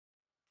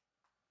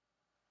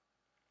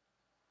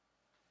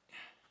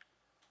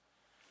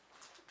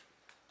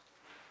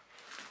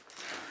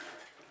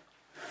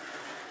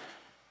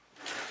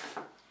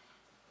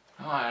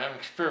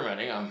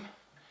experimenting. I'm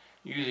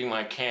using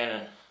my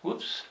Canon.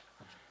 Whoops,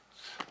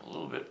 it's a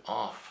little bit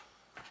off.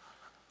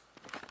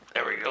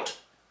 There we go.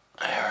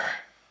 There.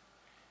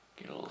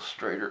 Get a little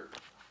straighter.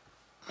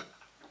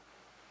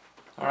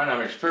 Alright,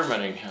 I'm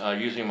experimenting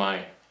using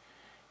my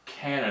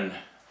Canon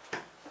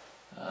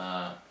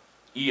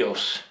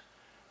EOS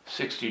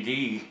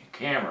 60D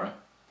camera.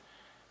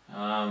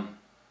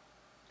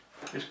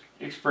 Just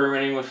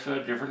experimenting with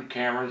different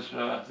cameras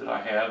that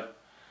I have.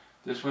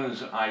 This one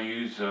I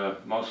use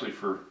mostly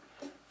for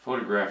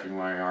photographing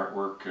my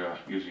artwork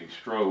using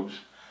strobes,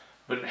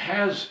 but it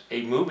has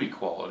a movie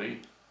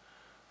quality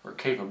or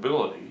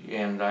capability,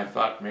 and I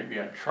thought maybe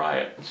I'd try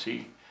it and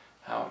see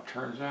how it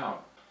turns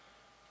out.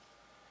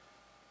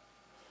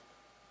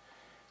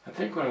 I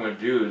think what I'm going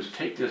to do is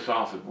take this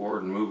off the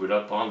board and move it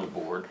up on the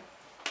board.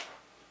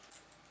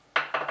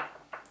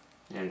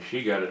 And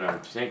she got it, I'm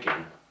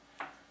thinking,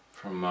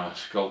 from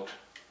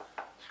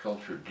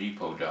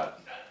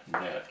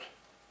SculptureDepot.net.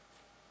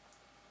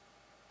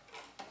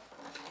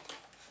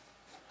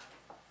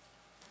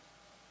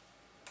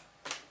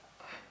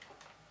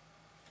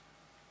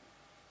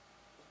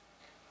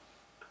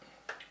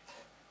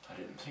 I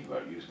didn't think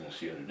about using this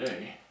the other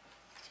day.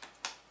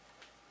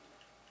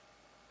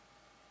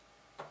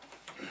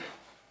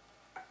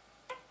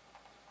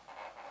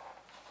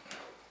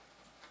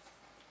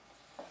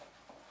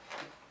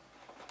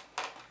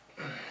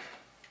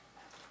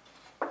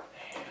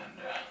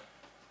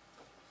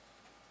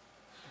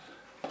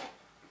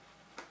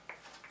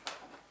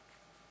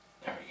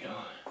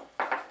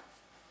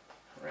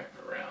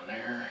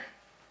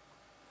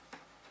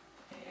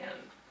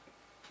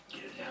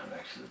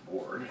 To the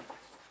board.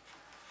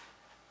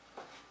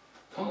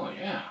 Oh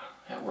yeah,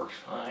 that works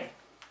fine.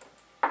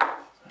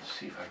 Let's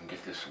see if I can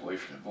get this away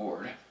from the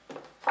board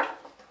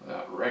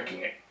without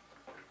wrecking it.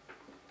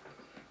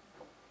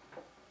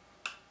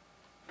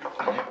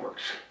 And that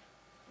works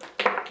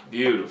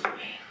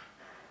beautifully.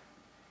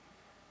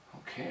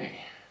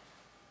 Okay.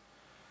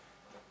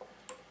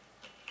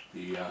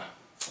 The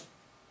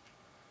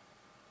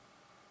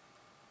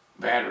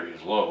battery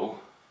is low,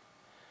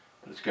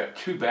 but it's got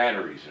 2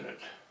 batteries in it,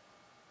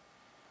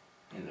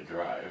 in the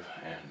drive,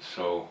 and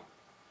so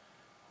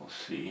we'll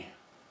see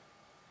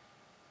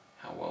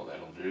how well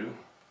that'll do.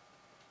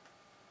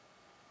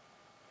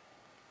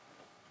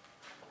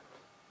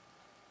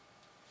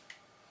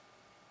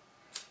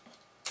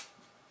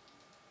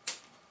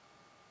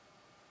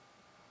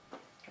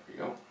 There we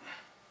go.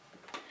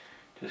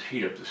 Just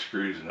heat up the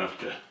screws enough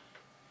to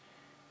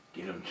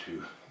get them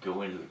to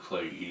go into the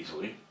clay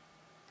easily.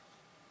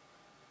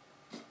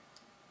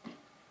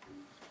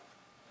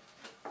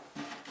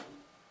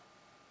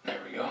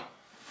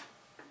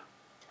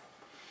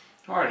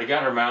 Alright, I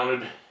got her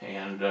mounted,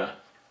 and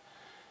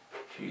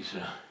she's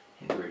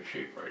in great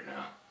shape right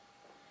now.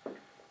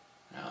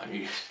 Now I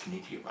need to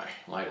get my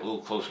light a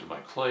little closer to my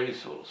clay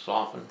so it'll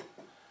soften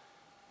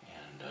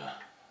and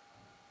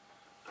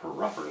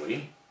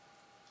properly.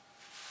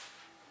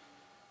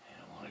 And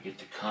I want to get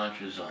the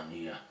conches on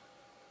the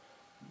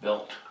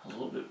belt a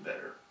little bit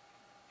better.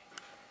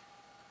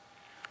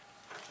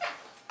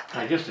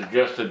 I just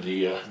adjusted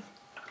the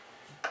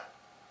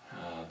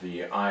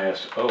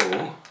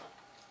ISO,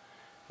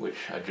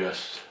 which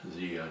adjusts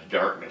the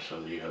darkness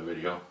of the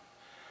video.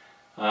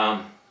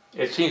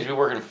 It seems to be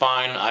working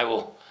fine. I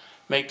will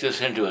make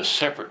this into a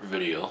separate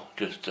video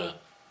just so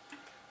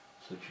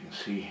that you can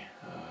see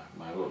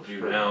my little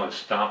view. Now it's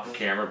stopped the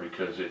camera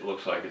because it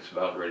looks like it's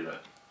about ready to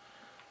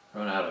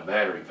run out of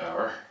battery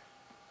power.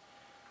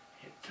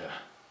 It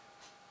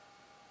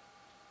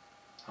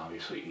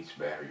obviously eats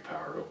battery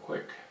power real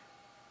quick,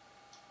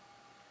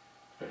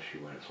 especially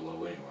when it's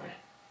low anyway.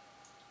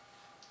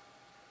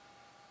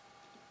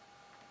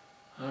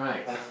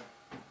 Alright,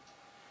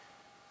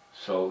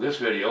 so this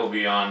video will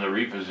be on the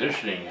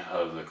repositioning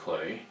of the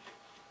clay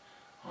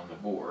on the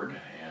board,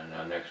 and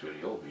the next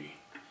video will be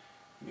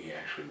me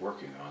actually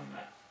working on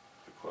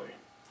the clay.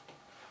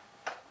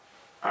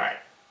 Alright,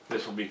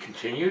 this will be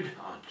continued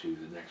on to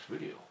the next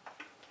video.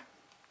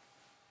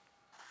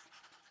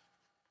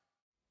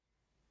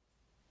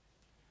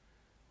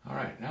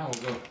 Alright, now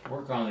we'll go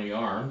work on the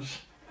arms,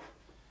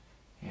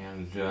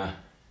 and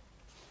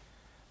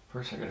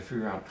first I got to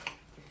figure out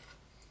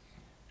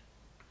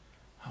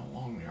how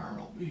long the arm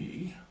will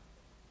be.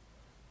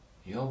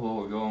 The elbow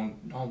will go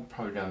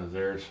probably down to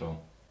there, so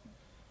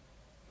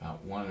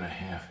about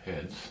 1.5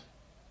 heads.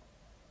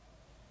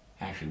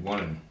 Actually,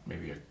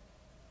 maybe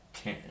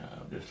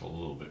just a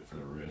little bit for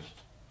the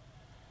wrist,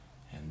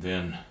 and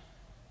then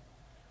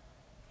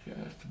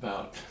just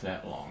about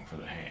that long for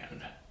the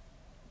hand.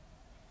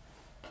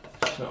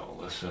 So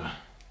let's go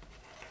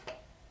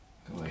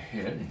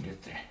ahead and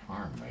get the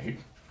arm made.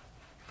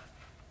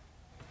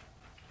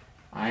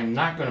 I'm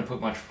not going to put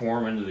much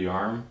form into the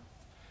arm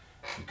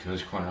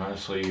because, quite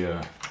honestly,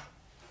 it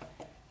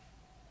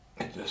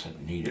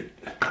doesn't need it.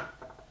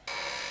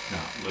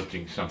 Not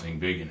lifting something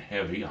big and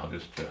heavy, I'll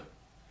just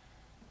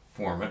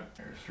form it.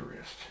 There's the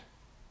wrist.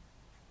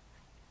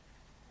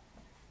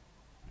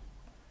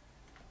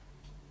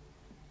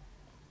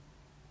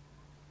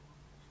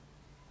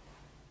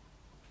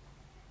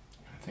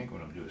 think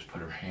what I'll do is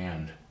put her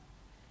hand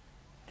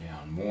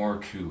down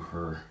more to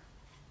her,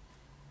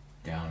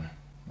 down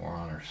more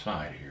on her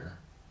side here.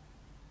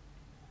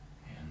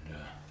 And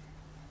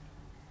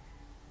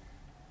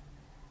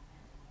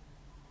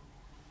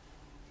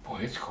boy,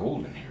 it's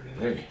cold in here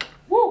today.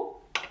 Woo!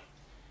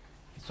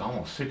 It's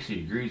almost 60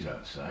 degrees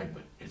outside,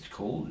 but it's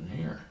cold in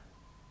here.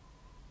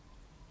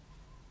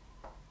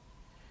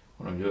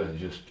 What I'm doing is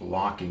just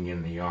locking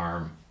in the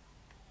arm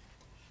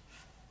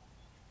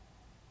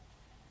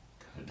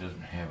because it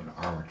doesn't have an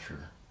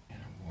armature. And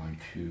I'm going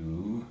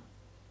to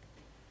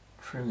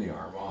trim the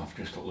arm off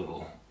just a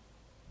little.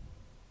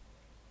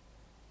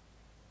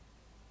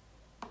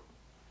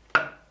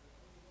 Because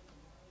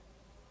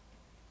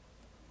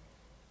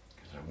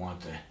I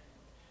want the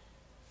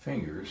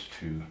fingers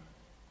to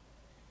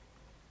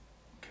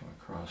come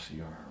across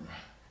the arm.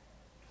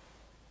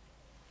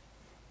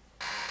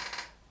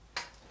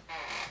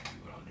 Maybe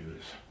what I'll do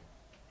is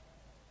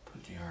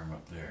put the arm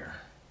up there.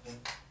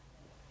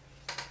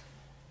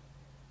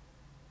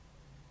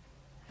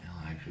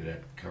 Well, actually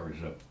that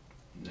covers up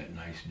that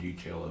nice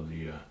detail of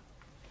the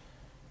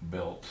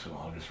belt, so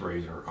I'll just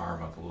raise her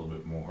arm up a little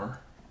bit more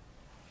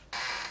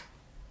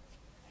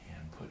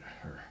and put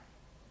her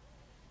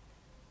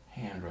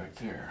hand right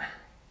there.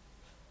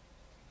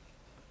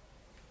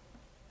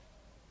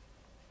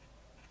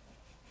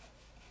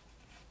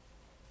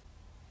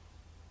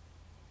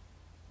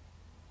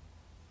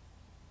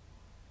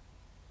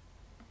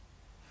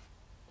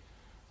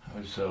 I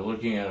was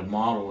looking at a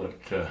model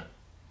that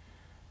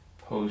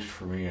posed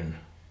for me on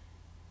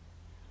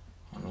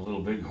a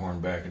Little Bighorn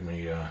back in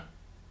the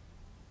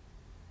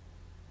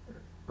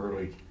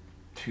early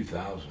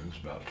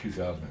 2000s, about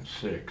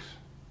 2006,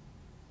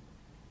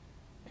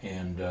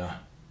 and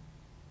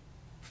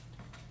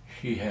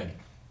she had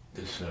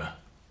this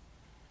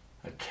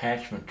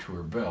attachment to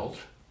her belt,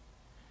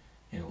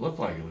 and it looked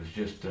like it was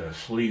just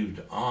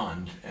sleeved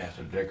on as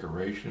a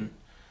decoration.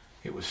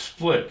 It was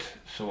split,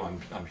 so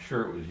I'm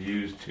sure it was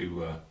used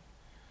to,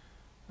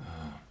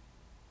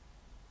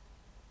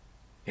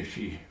 if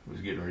she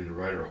was getting ready to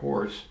ride her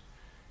horse,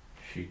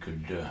 she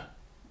could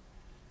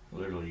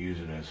literally use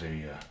it as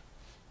a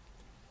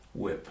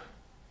whip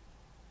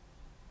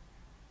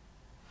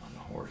on the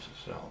horse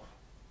itself.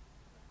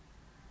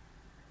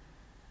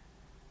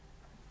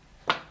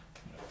 I'm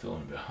going to fill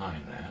in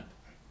behind that.